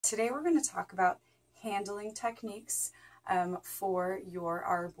today we're going to talk about handling techniques for your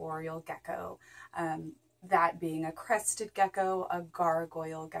arboreal gecko. That being a crested gecko, a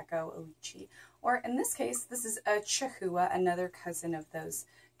gargoyle gecko, a leachie, or in this case, this is a chahoua, another cousin of those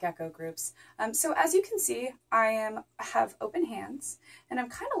gecko groups. So as you can see, I have open hands, and I'm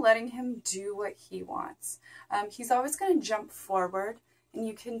kind of letting him do what he wants. He's always going to jump forward, and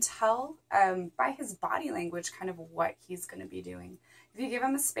you can tell by his body language kind of what he's going to be doing. If you give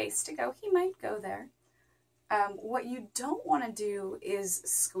him a space to go, he might go there. What you don't want to do is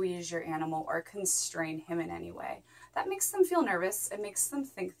squeeze your animal or constrain him in any way. That makes them feel nervous. It makes them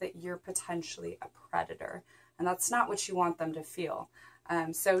think that you're potentially a predator, and that's not what you want them to feel.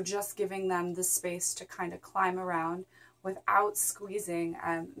 So just giving them the space to kind of climb around without squeezing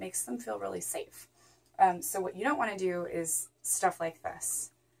makes them feel really safe. So what you don't want to do is stuff like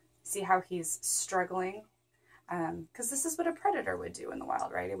this. See how he's struggling? Because this is what a predator would do in the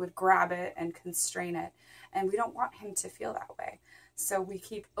wild, right? It would grab it and constrain it, and we don't want him to feel that way. So we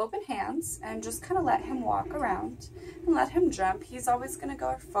keep open hands and just kind of let him walk around and let him jump. He's always going to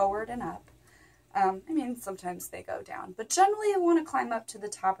go forward and up. I mean, sometimes they go down, but generally you want to climb up to the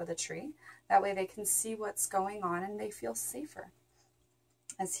top of the tree. That way they can see what's going on and they feel safer,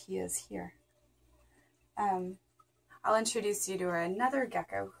 as he is here. I'll introduce you to another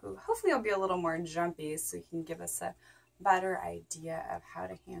gecko who hopefully will be a little more jumpy so he can give us a better idea of how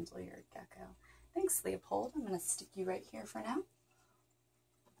to handle your gecko. Thanks, Leopold. I'm going to stick you right here for now.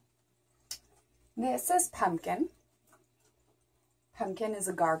 This is Pumpkin. Pumpkin is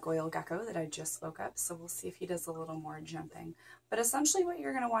a gargoyle gecko that I just spoke up, so we'll see if he does a little more jumping. But essentially what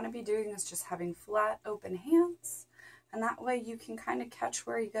you're going to want to be doing is just having flat, open hands, and that way you can kind of catch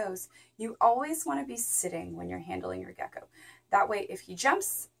where he goes. You always want to be sitting when you're handling your gecko. That way if he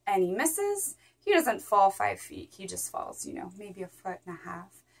jumps and he misses, he doesn't fall 5 feet. He just falls, you know, maybe 1.5 feet.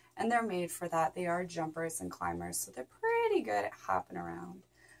 And they're made for that. They are jumpers and climbers, so they're pretty good at hopping around.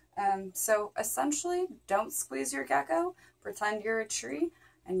 So essentially, don't squeeze your gecko, pretend you're a tree,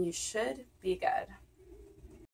 and you should be good.